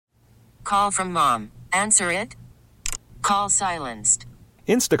call from mom. Answer it. Call silenced.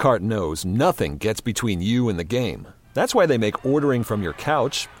 Instacart knows nothing gets between you and the game. That's why they make ordering from your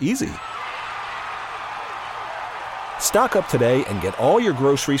couch easy. Stock up today and get all your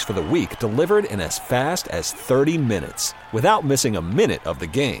groceries for the week delivered in as fast as 30 minutes without missing a minute of the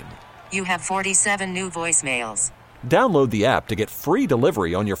game. You have 47 new voicemails. Download the app to get free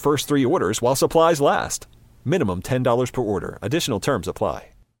delivery on your first 3 orders while supplies last. Minimum $10 per order. Additional terms apply.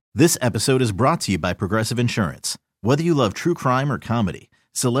 This episode is brought to you by Progressive Insurance. Whether you love true crime or comedy,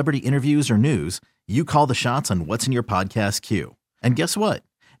 celebrity interviews or news, you call the shots on what's in your podcast queue. And guess what?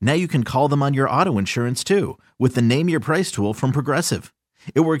 Now you can call them on your auto insurance too with the Name Your Price tool from Progressive.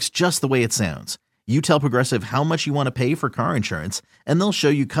 It works just the way it sounds. You tell Progressive how much you want to pay for car insurance, and they'll show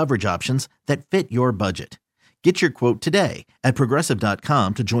you coverage options that fit your budget. Get your quote today at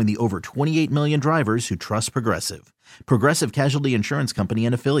Progressive.com to join the over 28 million drivers who trust Progressive. Progressive Casualty Insurance Company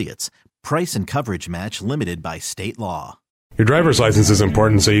and Affiliates. Price and coverage match limited by state law. Your driver's license is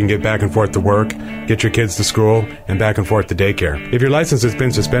important so you can get back and forth to work, get your kids to school, and back and forth to daycare. If your license has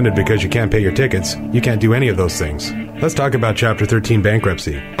been suspended because you can't pay your tickets, you can't do any of those things. Let's talk about Chapter 13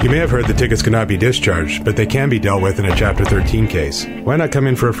 bankruptcy. You may have heard the tickets cannot be discharged, but they can be dealt with in a Chapter 13 case. Why not come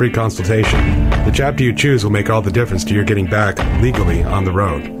in for a free consultation? The chapter you choose will make all the difference to your getting back legally on the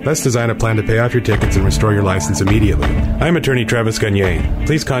road. Let's design a plan to pay off your tickets and restore your license immediately. I'm attorney Travis Gagne.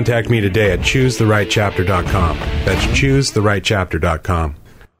 Please contact me today at ChooseTheRightChapter.com. That's ChooseTheRightChapter.com.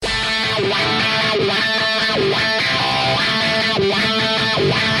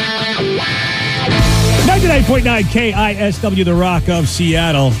 99.9 KISW, the Rock of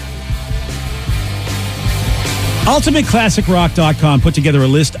Seattle. UltimateClassicRock.com put together a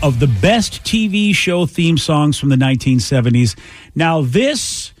list of the best TV show theme songs from the 1970s. Now,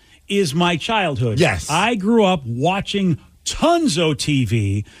 this is my childhood. Yes. I grew up watching tons of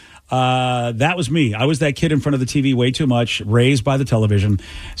TV. That was me. I was that kid in front of the TV way too much, raised by the television.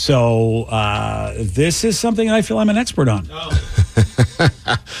 So this is something I feel I'm an expert on.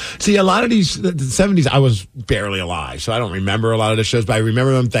 See, a lot of these, the 70s, I was barely alive, so I don't remember a lot of the shows, but I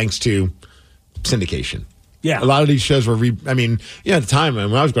remember them thanks to syndication. Yeah. A lot of these shows were, at the time,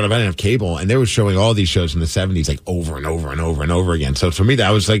 when I was growing up, I didn't have cable, and they were showing all these shows in the 70s, like, over and over and over and over again. So for me, that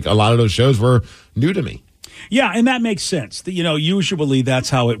was like, a lot of those shows were new to me. Yeah, and that makes sense. Usually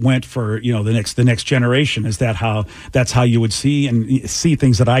that's how it went for, the next generation. That's how you would see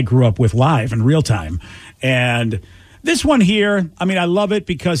things that I grew up with live in real time. And this one here, I love it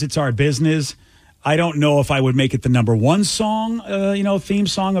because it's our business. I don't know if I would make it the number one song, theme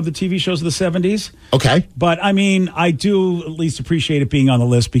song of the TV shows of the 70s. Okay. But, I do at least appreciate it being on the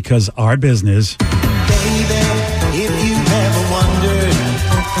list because our business. Baby, if you ever wondered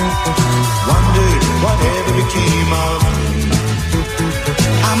whatever became of me,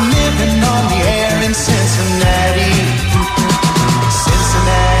 I'm living on the air in Cincinnati,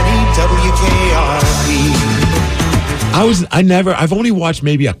 WKRP. I've only watched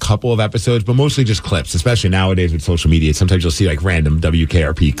maybe a couple of episodes, but mostly just clips, especially nowadays with social media. Sometimes you'll see like random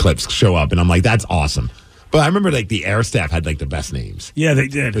WKRP clips show up, and I'm like, that's awesome. But I remember like the air staff had like the best names. Yeah, they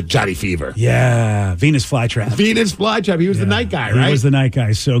did. With Johnny Fever. Yeah, Venus Flytrap. Venus Flytrap. He was the night guy, right? He was the night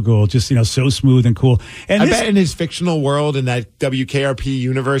guy. So cool. Just, so smooth and cool. And I bet in his fictional world, in that WKRP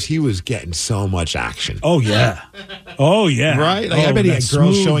universe, he was getting so much action. Oh, yeah. Oh, yeah. Right? Like, I bet he had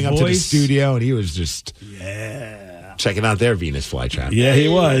girls showing up to the studio, and he was just checking out their Venus Flytrap. Yeah, he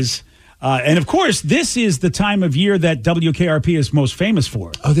was. And, of course, this is the time of year that WKRP is most famous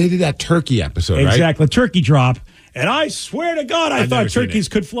for. Oh, they did that turkey episode, right? Exactly. Turkey drop. And I swear to God, I thought turkeys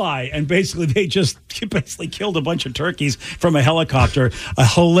could fly. And basically, they just killed a bunch of turkeys from a helicopter. A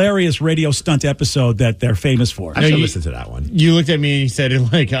hilarious radio stunt episode that they're famous for. I should listen to that one. You looked at me and you said it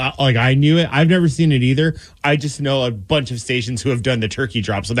like I knew it. I've never seen it either. I just know a bunch of stations who have done the turkey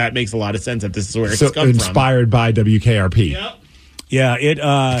drop. So that makes a lot of sense that this is where it's come from. Inspired by WKRP. Yep. Yeah,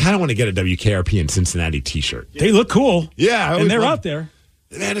 I kind of want to get a WKRP in Cincinnati t-shirt. They look cool. Yeah. And they're out there.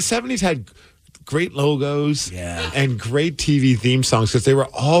 Man, the 70s had great logos and great TV theme songs because they were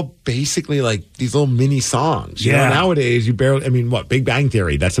all basically like these little mini songs. You know, nowadays, you barely, Big Bang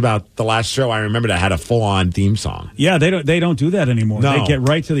Theory, that's about the last show I remember that had a full-on theme song. Yeah, they don't do that anymore. No. They get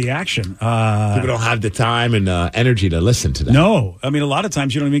right to the action. People don't have the time and energy to listen to that. No. A lot of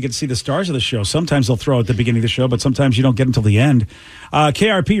times you don't even get to see the stars of the show. Sometimes they'll throw at the beginning of the show, but sometimes you don't get until the end.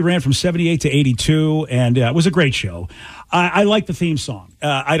 KRP ran from 78 to 82, and it was a great show. I like the theme song.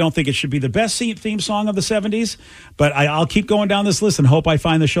 I don't think it should be the best theme song of the 70s, but I'll keep going down this list and hope I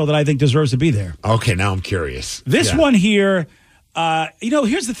find the show that I think deserves to be there. Okay, now I'm curious. This one here,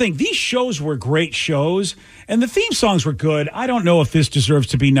 Here's the thing. These shows were great shows, and the theme songs were good. I don't know if this deserves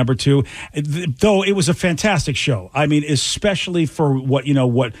to be number 2, though it was a fantastic show. I mean, especially for what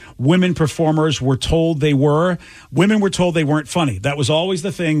women performers were told they were. Women were told they weren't funny. That was always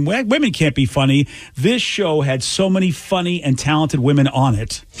the thing. Women can't be funny. This show had so many funny and talented women on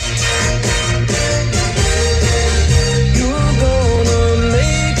it.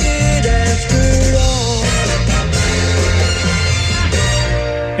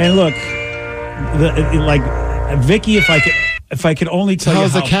 And look, Vicky, if I could only tell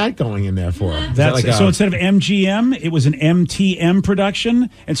How's you the cat going in there for? So instead of MGM, it was an MTM production,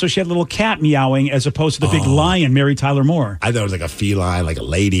 and so she had a little cat meowing as opposed to the big lion, Mary Tyler Moore. I thought it was like a feline, like a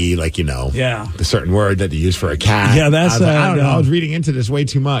lady, the certain word that they use for a cat. Yeah, that's I don't know. I was reading into this way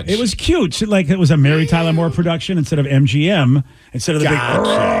too much. It was cute. It was a Mary Tyler Moore production instead of MGM, instead of the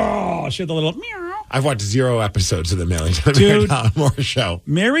big. She had the little meow. I've watched 0 episodes of the Mary Tyler Moore show.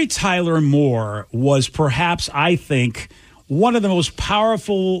 Mary Tyler Moore was perhaps, I think, one of the most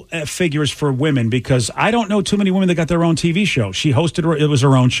powerful figures for women, because I don't know too many women that got their own TV show. She hosted, it was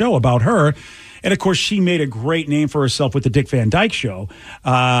her own show about her. And, of course, she made a great name for herself with the Dick Van Dyke Show.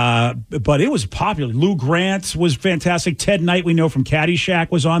 But it was popular. Lou Grant was fantastic. Ted Knight, we know from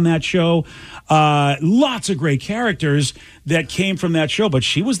Caddyshack, was on that show. Lots of great characters that came from that show. But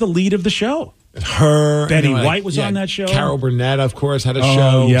she was the lead of the show. Betty White was on that show. Carol Burnett, of course, had a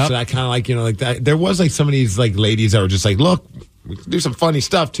show. Yep. So that kind of that. There was some of these ladies that were just look, we can do some funny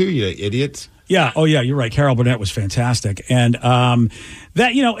stuff too, you idiots. Yeah. Oh, yeah. You're right. Carol Burnett was fantastic, and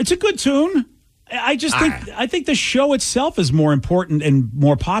it's a good tune. I think the show itself is more important and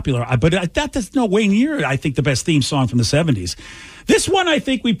more popular, but that's no way near, I think, the best theme song from the 70s. This one, I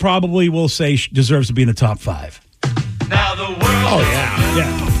think we probably will say deserves to be in the top 5. Now the world. Oh yeah.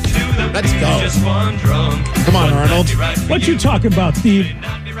 Yeah. Let's go. Come on, Arnold. What you talking about, Steve?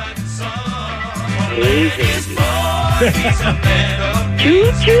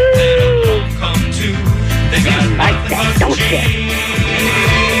 Choo-choo. Like that, don't you?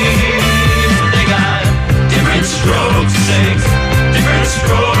 They got different strokes and takes, different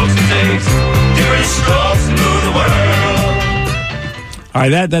strokes and takes, different strokes to move the world. All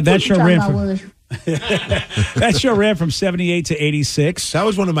right, that show ran from... That show ran from 78 to 86. That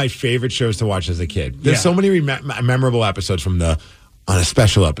was one of my favorite shows to watch as a kid. There's so many memorable episodes on a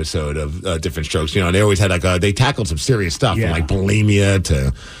special episode of Different Strokes. They always had they tackled some serious stuff from bulimia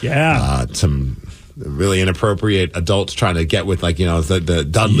to some really inappropriate adults trying to get with the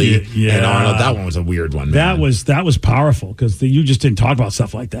Dudley and Arnold. That one was a weird one. Man. That was powerful because you just didn't talk about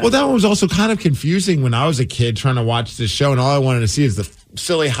stuff like that. Well, that one was also kind of confusing when I was a kid trying to watch this show, and all I wanted to see is the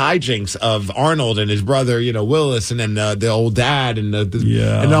silly hijinks of Arnold and his brother, Willis, and then the old dad, and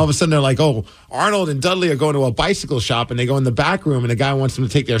and all of a sudden they're like, oh, Arnold and Dudley are going to a bicycle shop, and they go in the back room, and the guy wants them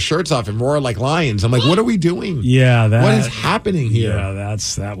to take their shirts off and roar like lions. I'm like, what are we doing? Yeah, what is happening here? Yeah,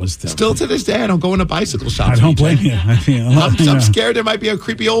 that was still to this day. I don't go into bicycle shops. I don't blame you. I'm scared there might be a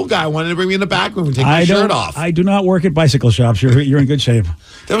creepy old guy wanting to bring me in the back room and take my shirt off. I do not work at bicycle shops. You're in good shape.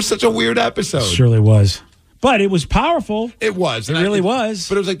 That was such a weird episode. It surely was. But it was powerful. It was. It really was.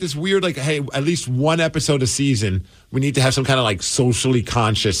 But it was like this weird, hey, at least one episode a season, we need to have some kind of socially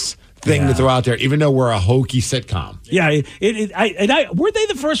conscious thing to throw out there, even though we're a hokey sitcom. Yeah, were they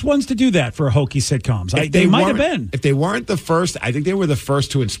the first ones to do that for hokey sitcoms? They might have been. If they weren't the first, I think they were the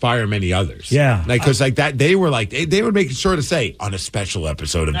first to inspire many others. Yeah, because that they were they were making sure to say on a special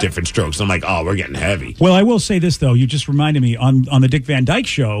episode of Different Strokes. I'm like, oh, we're getting heavy. Well, I will say this though. You just reminded me on the Dick Van Dyke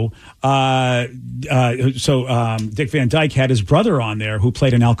Show. Dick Van Dyke had his brother on there who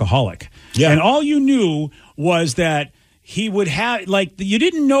played an alcoholic. Yeah, and all you knew was that he would have, you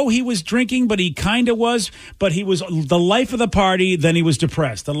didn't know he was drinking, but he kind of was. But he was the life of the party. Then he was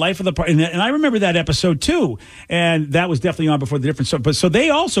depressed. The life of the party. And I remember that episode too. And that was definitely on before the Different Strokes. But so they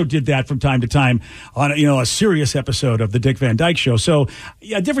also did that from time to time on a serious episode of the Dick Van Dyke Show. So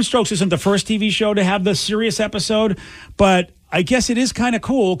yeah, Different Strokes isn't the first TV show to have the serious episode, but I guess it is kind of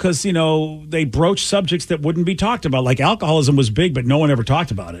cool because, they broach subjects that wouldn't be talked about. Like alcoholism was big, but no one ever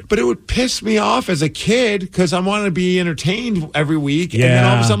talked about it. But it would piss me off as a kid because I wanted to be entertained every week. Yeah. And then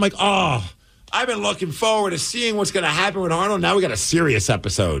all of a sudden I'm like, oh, I've been looking forward to seeing what's going to happen with Arnold. Now we got a serious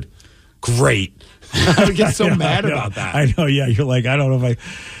episode. Great. I would get so mad about that. I know, yeah. You're like, I don't know if I...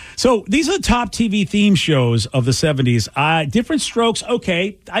 So these are the top TV theme shows of the 70s. Different Strokes,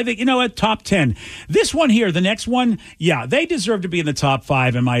 okay. I think, top 10. This one here, the next one, yeah, they deserve to be in the top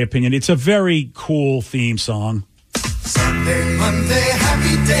 5, in my opinion. It's a very cool theme song. Sunday, Monday,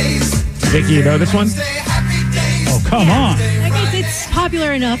 happy days. Vicky, you know this one? Oh, come on. I guess it's it's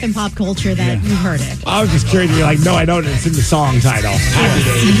popular enough in pop culture that you've heard it. I was just curious. You're like, no, I don't. It's in the song title. Happy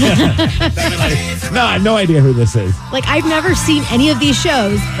Days. No, I have no idea who this is. Like, I've never seen any of these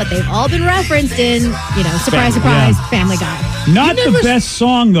shows, but they've all been referenced in, surprise, surprise, Family Guy. Not the best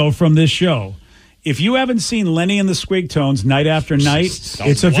song, though, from this show. If you haven't seen Lenny and the Squigtones Night After Night,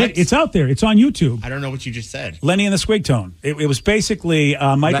 it's out there. It's on YouTube. I don't know what you just said. Lenny and the Squigtone. It was basically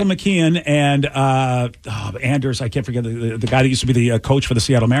Michael McKean and Anders. I can't forget the guy that used to be the coach for the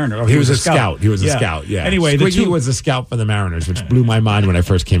Seattle Mariners. He was a scout. He was a scout. Yeah. Anyway, Squiggy was a scout for the Mariners, which blew my mind when I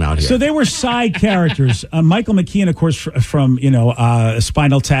first came out here. So they were side characters. Michael McKean, of course, from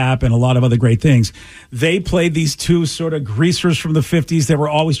Spinal Tap and a lot of other great things. They played these two sort of greasers from the 50s. They were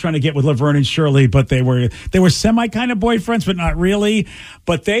always trying to get with Laverne and Shirley, but they were semi kind of boyfriends, but not really.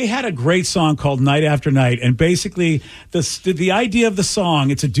 But they had a great song called Night After Night, and basically the idea of the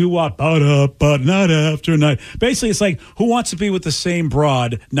song, it's a doo-wop, but night after night. Basically, it's like, who wants to be with the same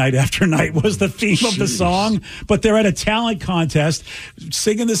broad night after night was the theme of the song. But they're at a talent contest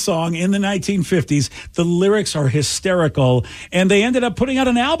singing the song in the 1950s. The lyrics are hysterical, and they ended up putting out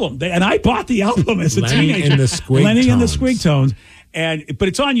an album. And I bought the album as a teenager. Lenny and the Squigtones. But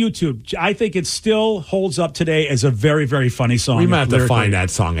it's on YouTube. I think it still holds up today as a very, very funny song. We might have to find that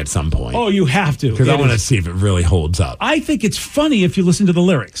song at some point. Oh, you have to. Because I want to see if it really holds up. I think it's funny if you listen to the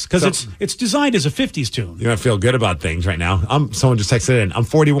lyrics, because it's designed as a 50s tune. You're going to feel good about things right now. Someone just texted in. I'm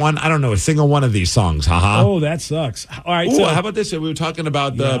 41. I don't know a single one of these songs. Haha. Oh, that sucks. All right. So how about this? We were talking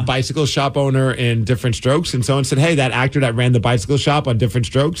about the bicycle shop owner in Different Strokes, and someone said, hey, that actor that ran the bicycle shop on Different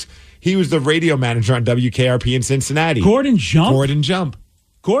Strokes, he was the radio manager on WKRP in Cincinnati. Gordon Jump?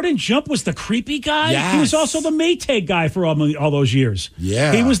 Gordon Jump was the creepy guy? Yes. He was also the Maytag guy for all those years.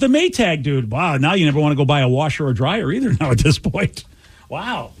 Yeah. He was the Maytag dude. Wow, now you never want to go buy a washer or dryer either now at this point.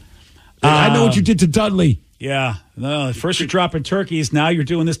 Wow. I know what you did to Dudley. Yeah. No, first you're dropping turkeys, now you're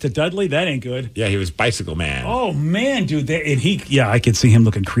doing this to Dudley? That ain't good. Yeah, he was Bicycle Man. Oh, man, dude. I could see him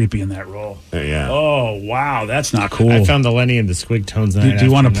looking creepy in that role. Yeah. Oh, wow. That's not cool. I found the Lenny and the Squigtones. Do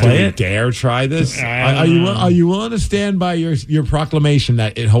you want to play it? Dare try this? Are you willing to stand by your proclamation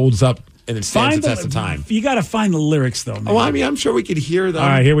that it holds up and it stands the test of time? You got to find the lyrics, though, man. Oh, I mean, I'm sure we could hear them. All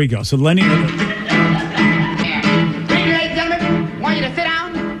right, here we go. So Lenny... Ladies and gentlemen, I want you to sit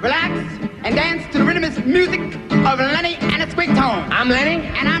down, relax, and dance to the rhythmic music of Lenny and the Squigtone. I'm Lenny.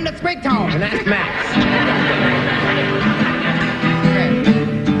 And I'm the Squigtone. And that's Max. Okay.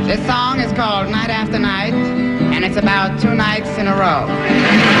 This song is called Night After Night, and it's about 2 nights in a row.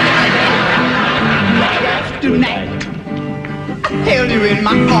 Night after night, I held you in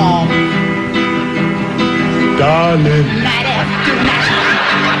my arms. Darling. Night after night,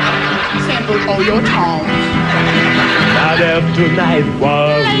 sampled all your tones. Night after night,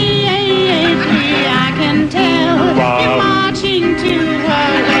 wow. Lately, I can tell you're marching to a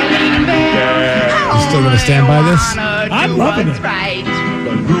wedding bell. You still gonna stand by this? I'm loving it. Right.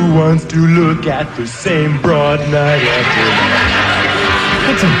 But who wants to look at the same broad night after night?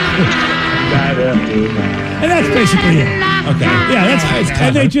 Night after night. And that's basically it. Okay. Yeah,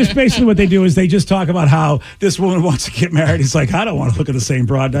 and they just basically what they do is they just talk about how this woman wants to get married. He's like, I don't want to look at the same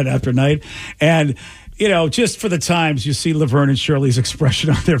broad night after night. And just for the times, you see Laverne and Shirley's expression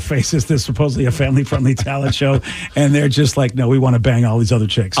on their faces. This is supposedly a family-friendly talent show, and they're just like, no, we want to bang all these other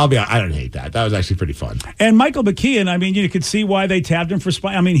chicks. I don't hate that. That was actually pretty fun. And Michael McKean, I mean, you could see why they tabbed him for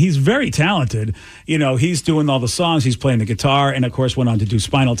Spy. I mean, he's very talented. He's doing all the songs, he's playing the guitar, and of course went on to do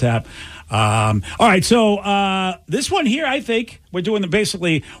Spinal Tap. All right, so this one here, I think we're doing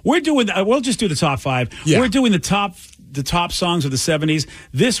we'll just do the top 5. Yeah. We're doing the top songs of the 70s.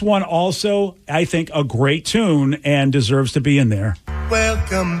 This one also, I think, a great tune and deserves to be in there.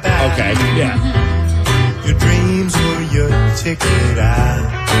 Welcome back. Okay. Yeah. Your dreams were your ticket out.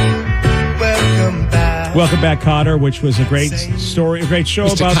 Welcome back. Welcome Back, Kotter, which was a great story, a great show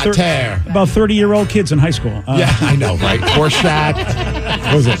Mr. about 30-year-old kids in high school. Yeah, I know, right? Horseshack.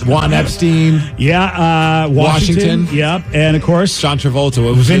 What was it? Juan Epstein. Yeah, Washington. Yep, and of course John Travolta.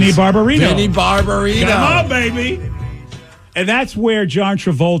 What was Vinnie his? Barbarino. Vinnie Barbarino. Come on, baby. And that's where John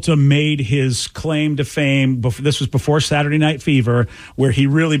Travolta made his claim to fame. This was before Saturday Night Fever, where he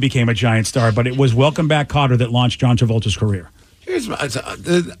really became a giant star. But it was Welcome Back, Kotter that launched John Travolta's career. Here's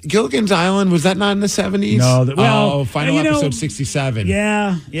Gilligan's Island. Was that not in the 70s? No. Final episode 67.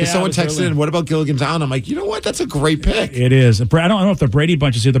 Yeah. Someone texted in, what about Gilligan's Island? I'm like, you know what? That's a great pick. It is. I don't know if the Brady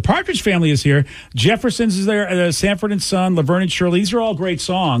Bunch is here. The Partridge Family is here. Jefferson's is there. Sanford and Son, Laverne and Shirley. These are all great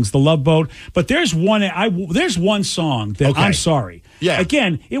songs. The Love Boat. But there's one song that I'm sorry. Yeah.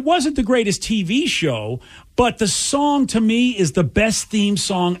 Again, it wasn't the greatest TV show, but the song to me is the best theme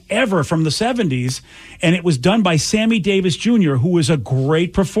song ever from the 70s. And it was done by Sammy Davis Jr., who was a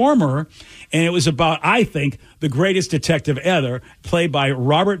great performer. And it was about, I think, the greatest detective ever, played by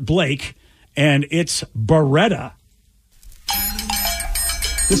Robert Blake. And it's Beretta.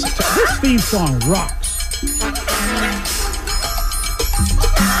 This theme song rocks.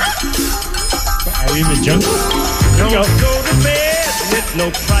 Are we in the jungle? Don't go to bed with no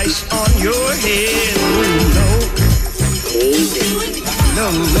price on your head.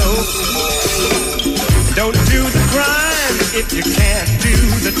 No, no. Don't do the crime if you can't do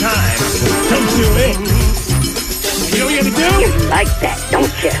the time. Don't do it. You know what you gotta do? You like that,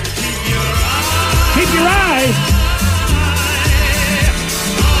 don't you? Keep your eye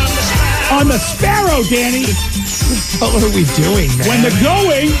on the sparrow, Danny. What the hell are we doing, man? When the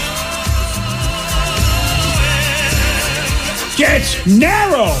going gets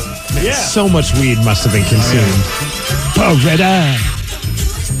narrow. Yeah. So much weed must have been consumed. Beretta.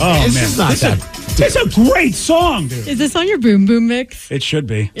 Oh, This man. is not that. It's a great song, dude. Is this on your Boom Boom mix? It should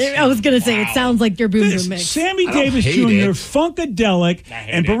be. I was going to say, it sounds like your Boom Boom mix. Sammy I don't Davis hate Jr., it. Funkadelic,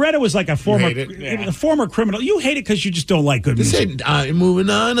 and Beretta was like a former hate it? Yeah. a former criminal. You hate it because you just don't like good This music. ain't moving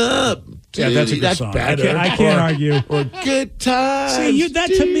on up. Yeah, that's a good song. Better. I can't argue. Or good times. See, that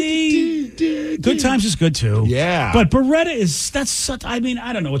to me, Good Times is good too. Yeah. But Beretta that's such, I mean,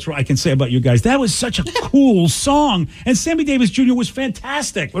 I don't know what I can say about you guys. That was such a cool song. And Sammy Davis Jr. was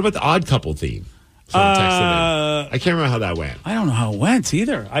fantastic. What about the Odd Couple theme? Someone texted in. I can't remember how that went. I don't know how it went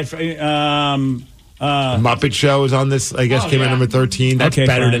either. Muppet Show is on this, I guess, came in number 13. That's Okay,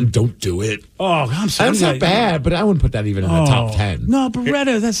 better fine. than Don't Do It. Oh, I'm sorry. That's not bad, but I wouldn't put that even in the top 10. No,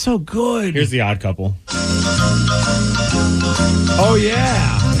 Beretta, that's so good. Here's the Odd Couple. Oh,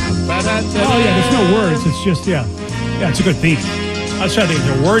 yeah. Oh, yeah, there's no words. It's just, yeah, it's a good theme. I was trying to think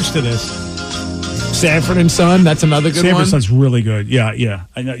if there are words to this. Sanford and Son, that's another good Sanford one. and Son's really good. Yeah.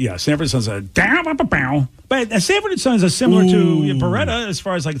 I know, yeah, Sanford and Son's a down. But Sanford and Son's is similar to Beretta as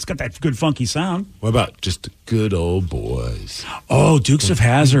far as like it's got that good funky sound. What about Just Good Old Boys? Oh, Dukes of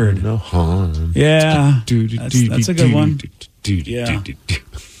Hazzard. No harm. Yeah. That's a good one. Yeah.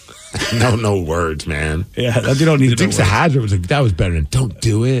 No words, man. Yeah, you don't need to know Dukes of words. Hazzard that was better than Don't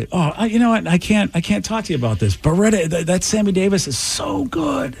Do It. Oh, you know what? I can't talk to you about this. Beretta, that Sammy Davis is so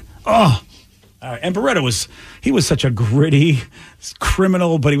good. Oh. All right. And Beretta was such a gritty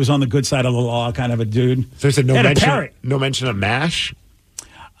criminal, but he was on the good side of the law kind of a dude. So I said And a parrot. no mention of MASH?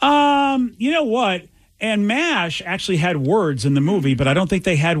 You know what? And MASH actually had words in the movie, but I don't think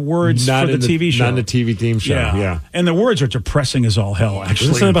they had words for the TV show. Not in the TV theme show, yeah. And the words are depressing as all hell,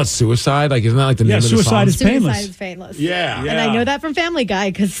 actually. Isn't it about suicide? Like, isn't that like the name of the Suicide song? is Painless. Suicide is painless. Yeah. And I know that from Family Guy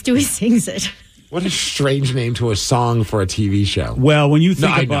because Stewie sings it. What a strange name to a song for a TV show. Well, when you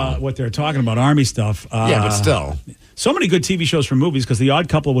think I about know. what they're talking about, Army stuff. Yeah, but still. So many good TV shows from movies because The Odd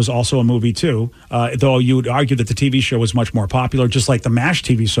Couple was also a movie too. Though you would argue that the TV show was much more popular, just like the MASH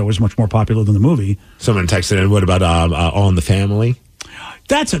TV show was much more popular than the movie. Someone texted in, what about All in the Family?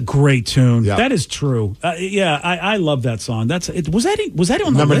 That's a great tune. Yeah. That is true. I love that song. Was that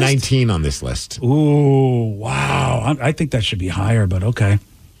on the Number list? 19 on this list. Ooh, wow. I think that should be higher, but okay.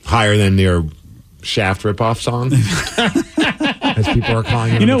 Higher than your Shaft ripoff song? As people are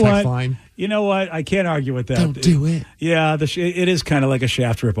calling it You on know the text what? line. You know what? I can't argue with that. Don't do it. Yeah, it is kind of like a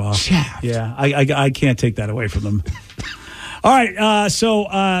Shaft ripoff. Shaft. Yeah, I can't take that away from them. All right, so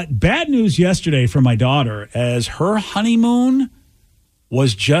bad news yesterday for my daughter as her honeymoon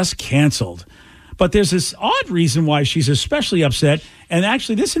was just canceled. But there's this odd reason why she's especially upset. And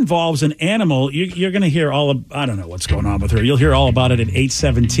actually, this involves an animal. You're going to hear I don't know what's going on with her. You'll hear all about it at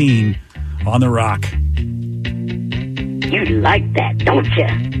 8:17 on The Rock. You like that, don't you?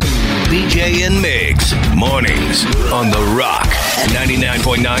 BJ and Migs, mornings on The Rock,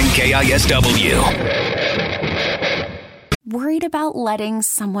 99.9 KISW. Worried about letting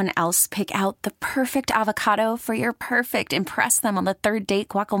someone else pick out the perfect avocado for your perfect impress them on the third date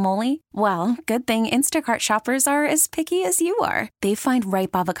guacamole? Well, good thing Instacart shoppers are as picky as you are. They find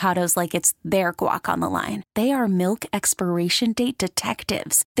ripe avocados like it's their guac on the line. They are milk expiration date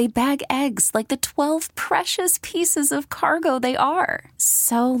detectives. They bag eggs like the 12 precious pieces of cargo they are.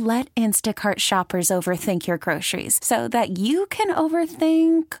 So let Instacart shoppers overthink your groceries so that you can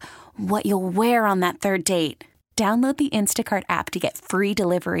overthink what you'll wear on that third date. Download the Instacart app to get free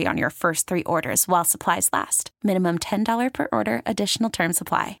delivery on your first 3 orders while supplies last. Minimum $10 per order. Additional terms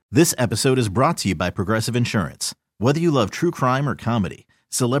apply. This episode is brought to you by Progressive Insurance. Whether you love true crime or comedy,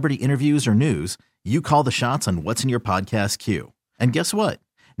 celebrity interviews or news, you call the shots on what's in your podcast queue. And guess what?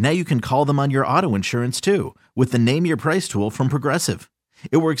 Now you can call them on your auto insurance too with the Name Your Price tool from Progressive.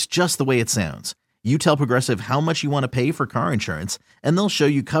 It works just the way it sounds. You tell Progressive how much you want to pay for car insurance, and they'll show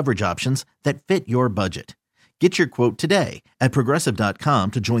you coverage options that fit your budget. Get your quote today at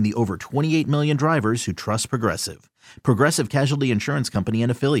Progressive.com to join the over 28 million drivers who trust Progressive. Progressive Casualty Insurance Company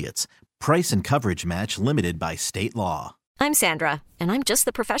and Affiliates. Price and coverage match limited by state law. I'm Sandra, and I'm just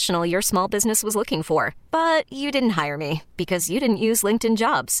the professional your small business was looking for. But you didn't hire me because you didn't use LinkedIn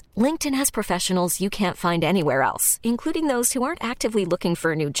Jobs. LinkedIn has professionals you can't find anywhere else, including those who aren't actively looking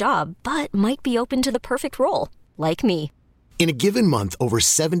for a new job, but might be open to the perfect role, like me. In a given month, over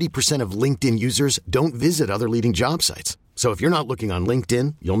 70% of LinkedIn users don't visit other leading job sites. So if you're not looking on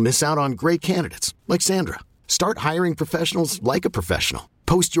LinkedIn, you'll miss out on great candidates like Sandra. Start hiring professionals like a professional.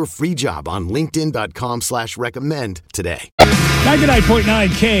 Post your free job on linkedin.com/recommend today. 99.9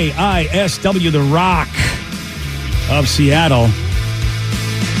 KISW, the Rock of Seattle.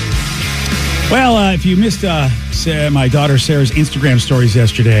 Well, if you missed my daughter Sarah's Instagram stories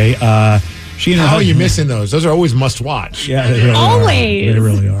yesterday, she and her How are you husband- missing those? Those are always must watch. Yeah, they really Always. are. They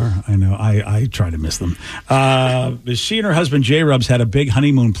really are. I know. I try to miss them. She and her husband J-Rubs had a big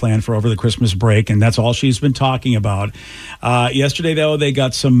honeymoon plan for over the Christmas break, and that's all she's been talking about. Yesterday, though, they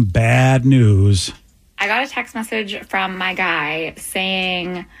got some bad news. I got a text message from my guy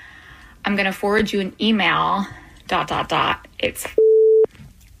saying, I'm going to forward you an email, ... It's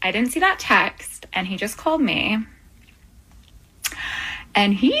I didn't see that text, and he just called me.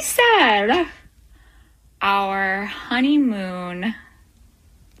 And he said, our honeymoon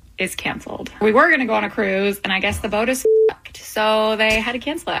is canceled. We were going to go on a cruise, and I guess the boat is f***ed, so they had to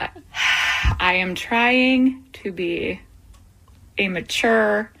cancel it. I am trying to be a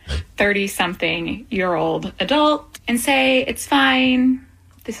mature 30-something-year-old adult and say it's fine.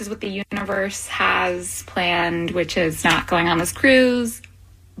 This is what the universe has planned, which is not going on this cruise.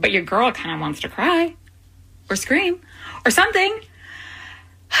 But your girl kind of wants to cry or scream or something.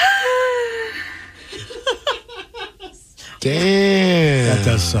 Damn. That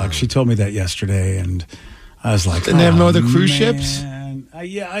does suck. She told me that yesterday, and I was like, Didn't they have no other cruise man. ships?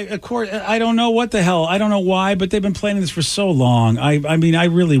 Of course. I don't know what the hell. I don't know why, but they've been planning this for so long. I mean, I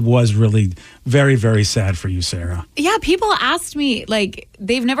really was very, very sad for you, Sarah. Yeah, people asked me, like,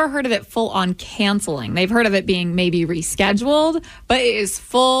 they've never heard of it full on canceling. They've heard of it being maybe rescheduled, but it is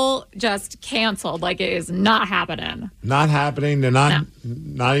full just canceled. Like, it is not happening. Not happening. They're not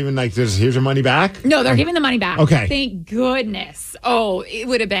even like, here's your money back? No, they're giving the money back. Okay. Thank goodness. Oh, it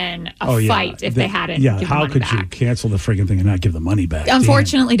would have been a fight if they hadn't. Yeah, given how the money could back. you cancel the friggin' thing and not give the money back?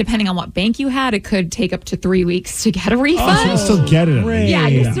 Unfortunately, depending on what bank you had, it could take up to 3 weeks to get a refund. Oh, so you still get it. Yeah,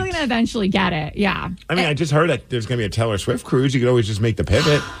 you're still going to eventually get it. Yeah. I mean, I just heard that there's going to be a Taylor Swift cruise. You could always just make the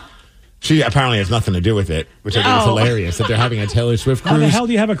pivot. She apparently has nothing to do with it, which I think is hilarious that they're having a Taylor Swift cruise. How the hell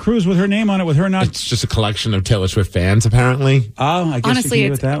do you have a cruise with her name on it with her not? It's just a collection of Taylor Swift fans, apparently. Oh, I guess Honestly, you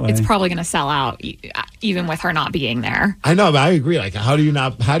can do it that way. it's probably going to sell out, even with her not being there. I know, but I agree. Like, how do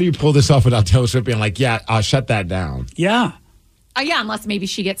you pull this off without Taylor Swift being like, yeah, I'll shut that down? Yeah. Yeah, unless maybe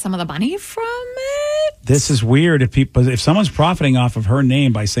she gets some of the money from it. This is weird. If someone's profiting off of her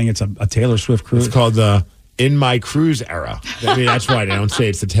name by saying it's a Taylor Swift cruise, It's called the In My Cruise era. I mean, that's why they don't say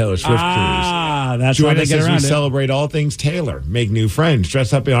it's the Taylor Swift cruise. That's Join how they us get as we around it. celebrate all things Taylor, make new friends,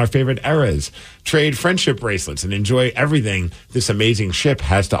 dress up in our favorite eras, trade friendship bracelets, and enjoy everything this amazing ship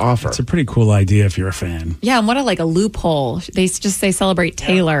has to offer. It's a pretty cool idea if you're a fan. Yeah, and what a loophole. They just say celebrate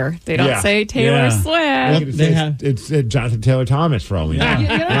Taylor. They don't say Taylor Swift. It's Jonathan Taylor Thomas for all we know. You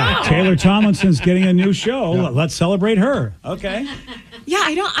don't know. Taylor Tomlinson's getting a new show. Let's celebrate her. Okay. Yeah,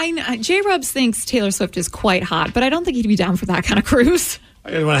 I J-Rubs thinks Taylor Swift is quite hot, but I don't think he'd be down for that kind of cruise.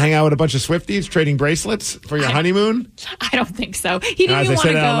 You want to hang out with a bunch of Swifties trading bracelets for your honeymoon? I don't think so. He didn't As even I want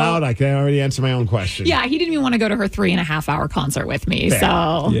said to it go. out loud, I can already answer my own question. Yeah, he didn't even want to go to her 3.5-hour concert with me. Fair.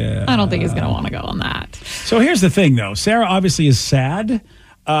 So Yeah. I don't think he's going to want to go on that. So here's the thing, though. Sarah obviously is sad.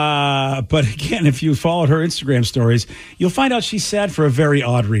 But again, if you followed her Instagram stories, you'll find out she's sad for a very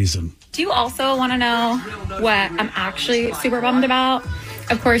odd reason. Do you also want to know what I'm actually super bummed about?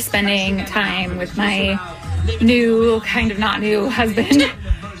 Of course, spending time with my new, kind of not new husband.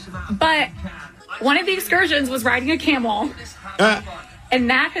 But one of the excursions was riding a camel. And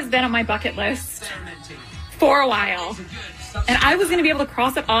that has been on my bucket list for a while. And I was going to be able to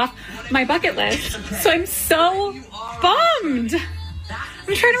cross it off my bucket list. So I'm so bummed.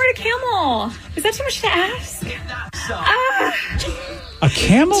 I'm trying to ride a camel. Is that too much to ask? A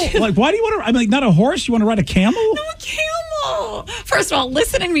camel? Like, why do you want to? I mean, like, not a horse. You want to ride a camel? No, a camel. Oh, first of all,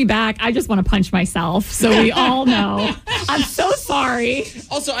 listening to me back, I just want to punch myself. So we all know. I'm so sorry.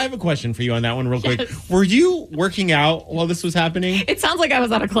 Also, I have a question for you on that one real quick. Were you working out while this was happening? It sounds like I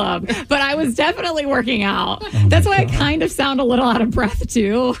was at a club, but I was definitely working out. That's why I kind of sound a little out of breath,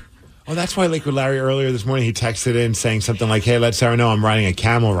 too. Oh, that's why, like, with Larry earlier this morning, he texted in saying something like, hey, let Sarah know I'm riding a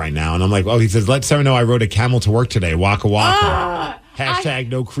camel right now. And I'm like, oh, he says, let Sarah know I rode a camel to work today. Waka waka. Hashtag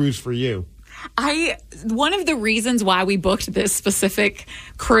no cruise for you. One of the reasons why we booked this specific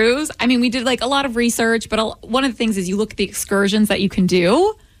cruise, I mean, we did like a lot of research, but one of the things is you look at the excursions that you can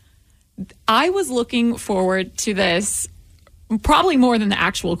do. I was looking forward to this probably more than the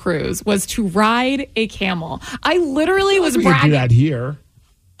actual cruise, was to ride a camel. I literally was We bragging. could do that here.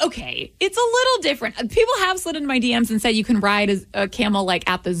 Okay, it's a little different. People have slid into my DMs and said you can ride a camel like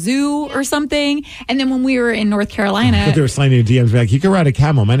at the zoo or something. And then when we were in North Carolina, But they were sliding in DMs like, you can ride a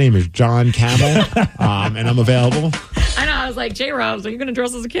camel. My name is John Camel, and I'm available. I know, I was like, J-Robs, are you going to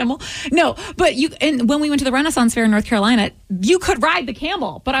dress as a camel? No, but and when we went to the Renaissance Fair in North Carolina, you could ride the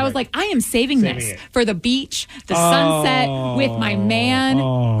camel. But I was like, I am saving this for the beach, the sunset with my man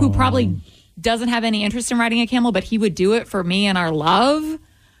who probably doesn't have any interest in riding a camel, but he would do it for me and our love.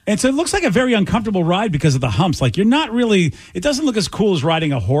 And so it looks like a very uncomfortable ride because of the humps. Like, you're not really, it doesn't look as cool as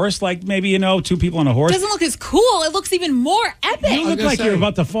riding a horse. Like, maybe, two people on a horse. It doesn't look as cool. It looks even more epic. You look like you're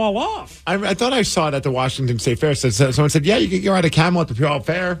about to fall off. I thought I saw it at the Washington State Fair. Someone said, yeah, you can go ride a camel at the Puyallup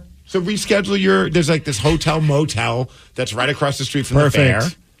Fair. So reschedule there's like this hotel motel that's right across the street from the fair.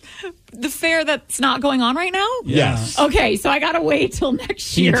 The fair that's not going on right now? Yes. Okay, so I got to wait till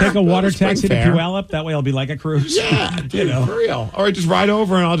next Can year. you take a water Spring taxi to fair. Puyallup? That way I'll be like a cruise. Yeah, dude, for real. Or just ride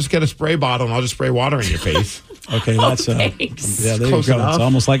over and I'll just get a spray bottle and I'll just spray water in your face. Okay, that's yeah, there Close you go. enough. It's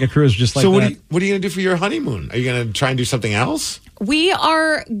almost like a cruise, just like so that. what are you going to do for your honeymoon? Are you going to try and do something else? We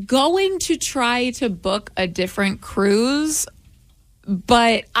are going to try to book a different cruise,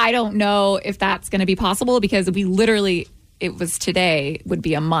 but I don't know if that's going to be possible because it was today, would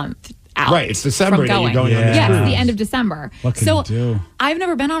be a month out. Right, it's December that you're going on this Yes, cruise. the end of December. What can you do? I've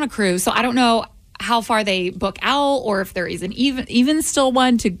never been on a cruise, so I don't know how far they book out or if there is an even still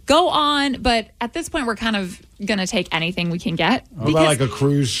one to go on. But at this point, we're kind of going to take anything we can get. What about like a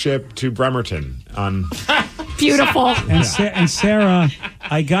cruise ship to Bremerton on... Beautiful. And Sarah,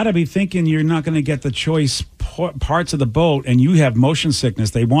 I got to be thinking you're not going to get the choice parts of the boat, and you have motion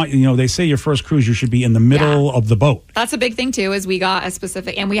sickness. They want, they say your first cruise, you should be in the middle of the boat. That's a big thing, too, is we got a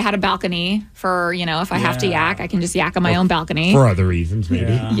specific, and we had a balcony for, if I have to yak, I can just yak on my own balcony. For other reasons,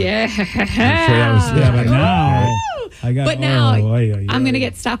 maybe. Yeah. I'm sure that was, but now... I'm going to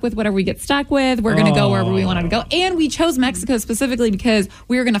get stuck with whatever we get stuck with. We're going to go wherever we wanted to go. And we chose Mexico specifically because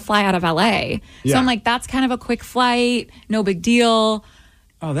we were going to fly out of LA. So I'm like, that's kind of a quick flight. No big deal.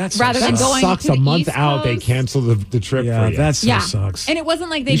 Oh, that's rather than going sucks. to A month East out, they Coast. cancel the trip for you. That sucks. And it wasn't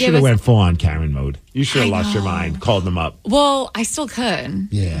like they You gave should have us. went full on Karen mode. You should have lost your mind, called them up. Well, I still could.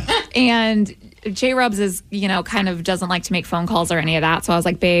 Yeah. And J-Rubs is, kind of doesn't like to make phone calls or any of that. So I was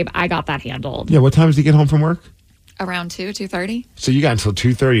like, babe, I got that handled. Yeah. What time does he get home from work? Around 2:30. So you got until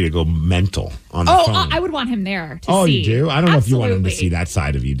 2:30 to go mental on the phone. I would want him there to see. Oh, you do? I don't know if you want him to Absolutely. see that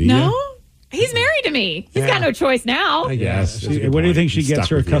side of you, do you? No? He's married to me. He's got no choice now. I guess. Where do you think she gets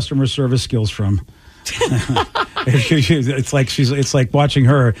her customer service skills from? It's like watching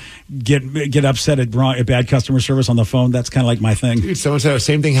her get upset at bad customer service on the phone. That's kind of like my thing. Dude, someone said the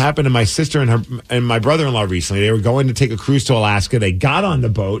same thing happened to my sister and my brother-in-law recently. They were going to take a cruise to Alaska. They got on the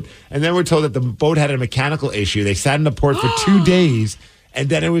boat, and then were told that the boat had a mechanical issue. They sat in the port for 2 days, and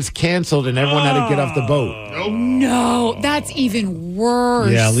then it was canceled, and everyone had to get off the boat. No, that's even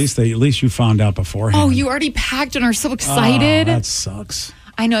worse. Yeah, at least you found out beforehand. Oh, you already packed and are so excited. That sucks.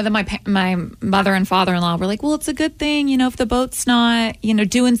 I know that my mother and father-in-law were like, well, it's a good thing, if the boat's not,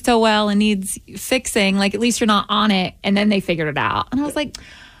 doing so well and needs fixing, like, at least you're not on it. And then they figured it out. And I was like,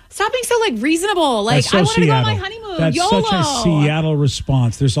 stop being so, reasonable. Like, So I wanted to go on my Seattle. honeymoon. That's YOLO. such a Seattle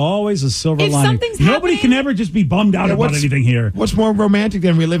response. There's always a silver If lining. something's Nobody can ever just be bummed out about anything here. What's more romantic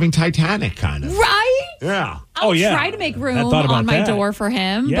than reliving Titanic, kind of? Right? Yeah. I'll try to make room on my door for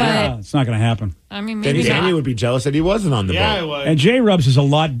him, Yeah, but it's not going to happen. I mean, Then maybe Danny not. would be jealous that he wasn't on the boat. I would. And J Rubs is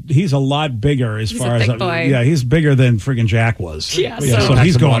he's a lot bigger as He's far a as thick boy. yeah, he's bigger than friggin' Jack was. Yeah, so so-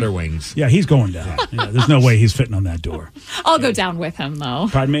 he's Some going water wings. Yeah, he's going down. Yeah, there's no way he's fitting on that door. I'll go down with him, though.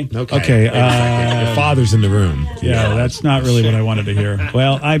 Pardon me? Okay. Wait a second. Your father's in the room. Yeah, that's not really what I wanted to hear.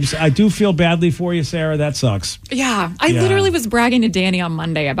 Well, I do feel badly for you, Sarah. That sucks. Yeah, I literally was bragging to Danny on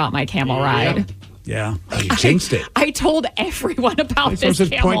Monday about my camel ride. Yeah. Oh, you jinxed it. I told everyone about So this it's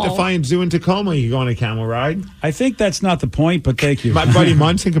camel. Point Defiant Zoo in Tacoma. You go on a camel ride. I think that's not the point, but thank you. My buddy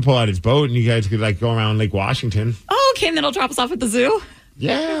Munson could pull out his boat, and you guys could like go around Lake Washington. Oh, okay, and then he'll drop us off at the zoo.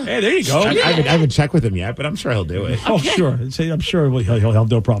 Yeah. Hey, there you go. I haven't checked with him yet, but I'm sure he'll do it. Oh, sure. I'm sure he'll have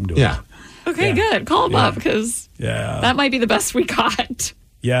no problem doing it. Yeah. Okay, good. Call him up because that might be the best we got.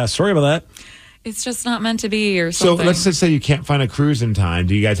 Yeah, sorry about that. It's just not meant to be or So something. let's just say you can't find a cruise in time.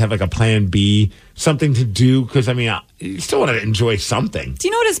 Do you guys have like a plan B, something to do? Because, I mean, you still want to enjoy something. Do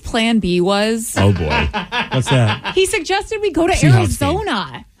you know what his plan B was? Oh, boy. What's that? He suggested we go to Seahawks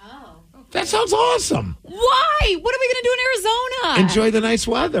Arizona. That sounds awesome. Why? What are we going to do in Arizona? Enjoy the nice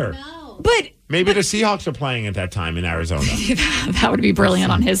weather. But Maybe the Seahawks are playing at that time in Arizona. that would be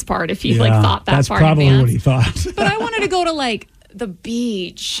brilliant on his part if he thought that that's far probably in what advance. he thought. But I wanted to go to like the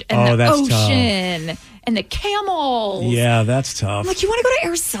beach and the that's ocean and the camels. Yeah, that's tough. I'm like, you want to go to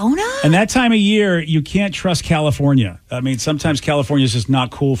Arizona? And that time of year, you can't trust California. I mean, sometimes California is just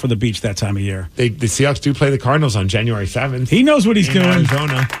not cool for the beach that time of year. The Seahawks do play the Cardinals on January 7th. He knows what he's in doing.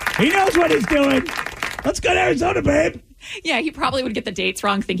 Arizona. He knows what he's doing. Let's go to Arizona, babe. Yeah, he probably would get the dates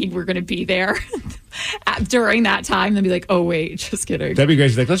wrong, thinking we're going to be there during that time. Then be like, oh wait, just kidding. That'd be great.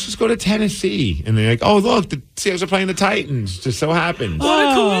 He's like, let's just go to Tennessee. And they're like, oh, look, the Seahawks are playing the Titans. Just so happens.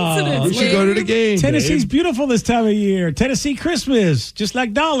 What a coincidence. We should go to the game. Tennessee's babe. beautiful this time of year. Tennessee Christmas, just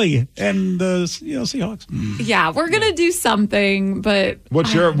like Dolly and the Seahawks. Yeah, we're going to do something, but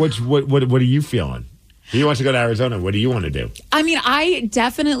What are you feeling? He wants to go to Arizona. What do you want to do? I mean, I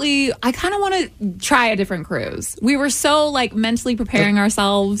kind of want to try a different cruise. We were so like mentally preparing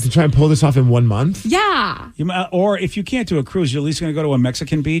ourselves. To try and pull this off in 1 month? Yeah. Or if you can't do a cruise, you're at least going to go to a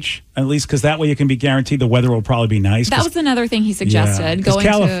Mexican beach, at least because that way you can be guaranteed the weather will probably be nice. That was another thing he suggested, Yeah, 'cause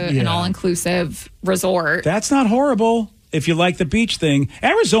going to an all-inclusive resort. That's not horrible. If you like the beach thing,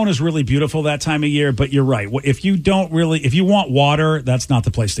 Arizona's really beautiful that time of year, but you're right. If you want water, that's not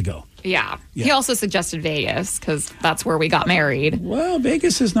the place to go. Yeah. He also suggested Vegas because that's where we got married. Well,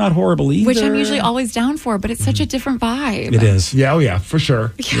 Vegas is not horrible either. Which I'm usually always down for, but it's such a different vibe. It is. Yeah, oh yeah, for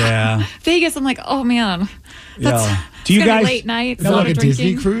sure. Yeah. Vegas, I'm like, oh man. That's, Do you it's gonna be guys late nights? No, a lot like of a Disney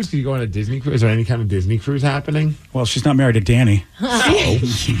drinking. cruise? Do you go on a Disney cruise? Is there any kind of Disney cruise happening? Well, she's not married to Danny. I do.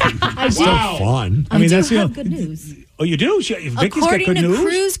 So fun. I mean, that's do the have good news. Oh, you do? Vicky's got According good to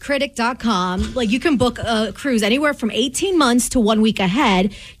news. cruisecritic.com, like you can book a cruise anywhere from 18 months to 1 week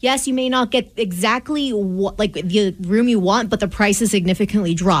ahead. Yes, you may not get exactly the room you want, but the prices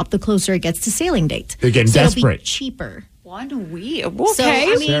significantly drop the closer it gets to sailing date. They're getting so it'll be desperate. cheaper. 1 week. Okay. So, I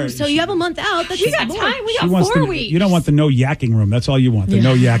mean, Sarah, so you have a month out. That's we got more. time. We She got wants 4 the- weeks. You don't want the no yakking room. That's all you want. The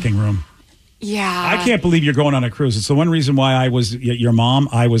no yakking room. Yeah. I can't believe you're going on a cruise. It's the one reason why your mom,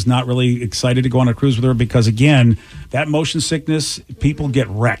 I was not really excited to go on a cruise with her because, again, that motion sickness, people get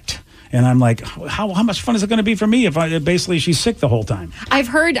wrecked. And I'm like, how much fun is it going to be for me if she's sick the whole time? I've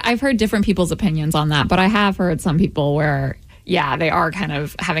heard different people's opinions on that, but I have heard some people where, yeah, they are kind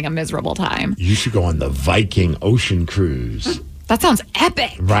of having a miserable time. You should go on the Viking Ocean Cruise. That sounds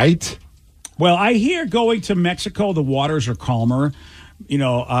epic. Right? Well, I hear going to Mexico, the waters are calmer.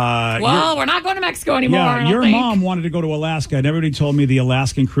 Well, we're not going to Mexico anymore. I Yeah, don't your think. mom wanted to go to Alaska, and everybody told me the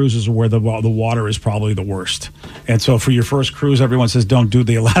Alaskan cruises are where the water is probably the worst. And so for your first cruise, everyone says don't do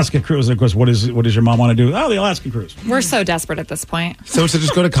the Alaska cruise. And of course, what does your mom want to do? Oh, the Alaskan cruise. We're so desperate at this point. So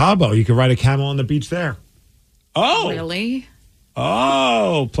just go to Cabo. You can ride a camel on the beach there. Oh, Really?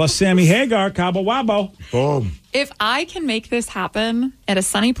 oh, plus Sammy Hagar, Cabo Wabo. Boom. If I can make this happen at a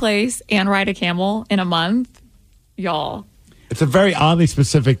sunny place and ride a camel in a month, y'all. It's a very oddly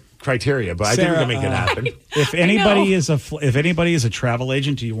specific criteria, but I think we Sarah, can make it happen. If anybody is a travel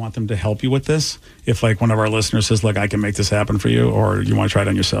agent, do you want them to help you with this? If like one of our listeners says, "Look, I can make this happen for you," or you want to try it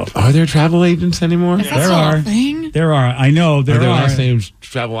on yourself? Are there travel agents anymore? Is that still a thing? There are. I know there Are their are. last names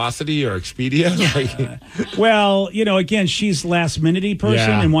Travelocity or Expedia? Well, again, she's last minute-y person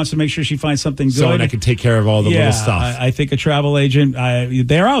Yeah. and wants to make sure she finds something good. Someone that can take care of all the little stuff. I think a travel agent.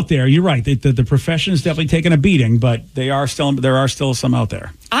 They're out there. You're right. The profession is definitely taking a beating, but there are still some out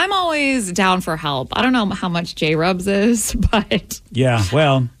there. I'm always down for help. I don't know how much J-Rubs is, but Yeah.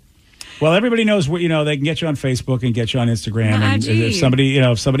 Well, everybody knows where they can get you on Facebook and get you on Instagram. And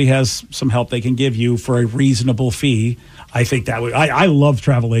if somebody has some help they can give you for a reasonable fee, I think that would. I love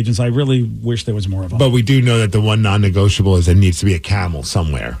travel agents. I really wish there was more of them. But we do know that the one non-negotiable is there needs to be a camel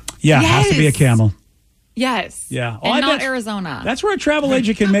somewhere. Yeah, it has to be a Yes. camel. yes. Yeah. And I not bet- Arizona. That's where a travel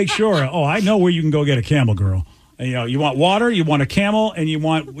agent can make sure. Oh, I know where you can go get a camel, girl. And, you want water, you want a camel, and you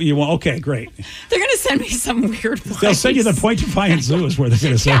want. Okay, great. They're going to send me some weird place. They'll send you the Point Defiance Zoo is where they're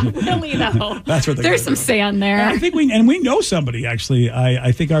going to send you. Really, though. That's what there's some sand there. Yeah, I think we know somebody, actually.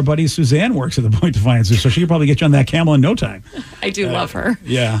 I think our buddy Suzanne works at the Point Defiance Zoo, so she could probably get you on that camel in no time. I do love her.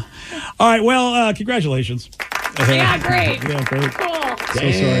 Yeah. All right, well, congratulations. Yeah, great. Yeah, great. Cool.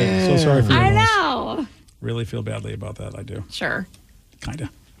 So sorry for your I loss. know. Really feel badly about that, I do. Sure. Kind of.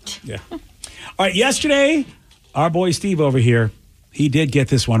 Yeah. All right, yesterday, our boy Steve over here, he did get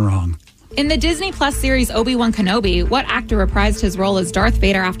this one wrong. In the Disney Plus series Obi-Wan Kenobi, what actor reprised his role as Darth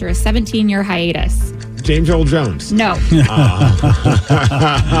Vader after a 17-year hiatus? James Earl Jones. No.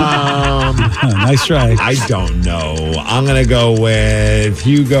 Nice try. I don't know. I'm going to go with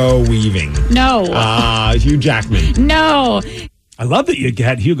Hugo Weaving. No. Hugh Jackman. No. I love that you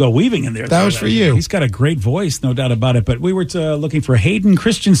had Hugo Weaving in there. That was for you. He's got a great voice, no doubt about it. But we were looking for Hayden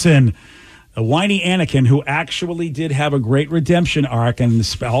Christensen, a whiny Anakin who actually did have a great redemption arc,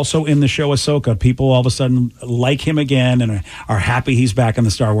 and also in the show Ahsoka, people all of a sudden like him again and are happy he's back in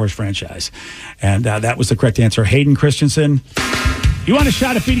the Star Wars franchise. And that was the correct answer. Hayden Christensen. You want a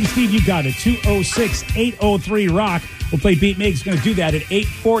shot at beating Steve? You got it. 206-803-ROCK. We'll play Beat Mig's going to do that at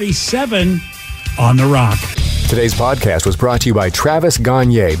 8:47 on The Rock. Today's podcast was brought to you by Travis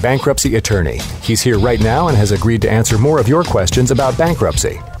Gagne, bankruptcy attorney. He's here right now and has agreed to answer more of your questions about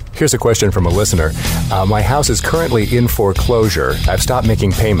bankruptcy. Here's a question from a listener. My house is currently in foreclosure. I've stopped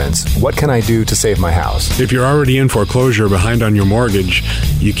making payments. What can I do to save my house? If you're already in foreclosure behind on your mortgage,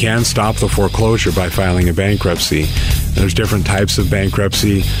 you can stop the foreclosure by filing a bankruptcy. There's different types of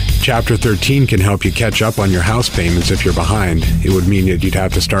bankruptcy. Chapter 13 can help you catch up on your house payments if you're behind. It would mean that you'd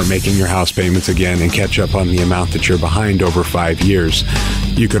have to start making your house payments again and catch up on the amount that you're behind over 5 years.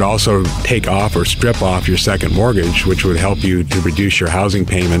 You could also take off or strip off your second mortgage, which would help you to reduce your housing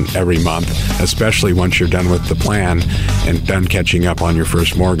payment every month, especially once you're done with the plan and done catching up on your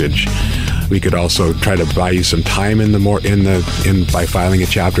first mortgage. We could also try to buy you some time by filing a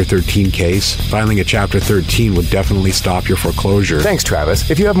Chapter 13 case. Filing a Chapter 13 would definitely stop your foreclosure. Thanks,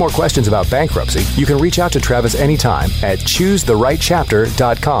 Travis. If you have more questions about bankruptcy, you can reach out to Travis anytime at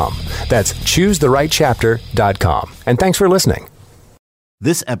choosetherightchapter.com. That's choosetherightchapter.com. And thanks for listening.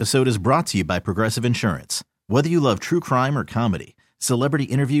 This episode is brought to you by Progressive Insurance. Whether you love true crime or comedy, celebrity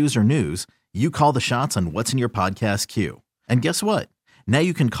interviews or news, you call the shots on what's in your podcast queue. And guess what? Now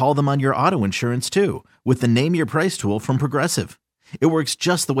you can call them on your auto insurance too with the Name Your Price tool from Progressive. It works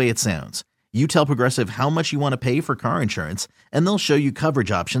just the way it sounds. You tell Progressive how much you want to pay for car insurance, and they'll show you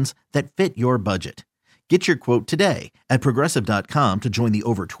coverage options that fit your budget. Get your quote today at Progressive.com to join the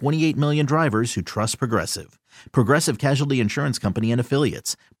over 28 million drivers who trust Progressive. Progressive Casualty Insurance Company and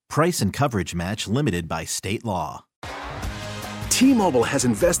Affiliates. Price and coverage match limited by state law. T-Mobile has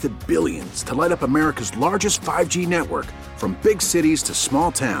invested billions to light up America's largest 5G network, from big cities to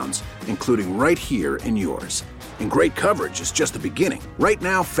small towns, including right here in yours. And great coverage is just the beginning. Right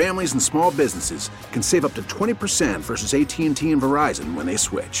now, families and small businesses can save up to 20% versus AT&T and Verizon when they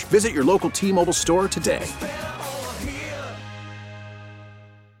switch. Visit your local T-Mobile store today.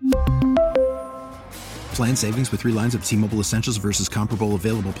 Plan savings with 3 lines of T-Mobile Essentials versus comparable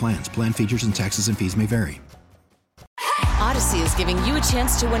available plans. Plan features and taxes and fees may vary. Odyssey is giving you a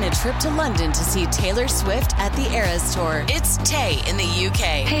chance to win a trip to London to see Taylor Swift at the Eras Tour. It's Tay in the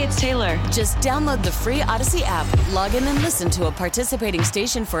UK. Hey, it's Taylor. Just download the free Odyssey app, log in and listen to a participating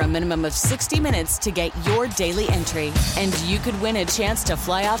station for a minimum of 60 minutes to get your daily entry. And you could win a chance to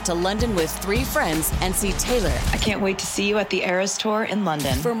fly off to London with 3 friends and see Taylor. I can't wait to see you at the Eras Tour in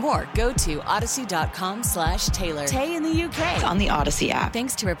London. For more, go to odyssey.com/Taylor. Tay in the UK. It's on the Odyssey app.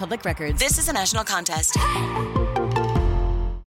 Thanks to Republic Records. This is a national contest.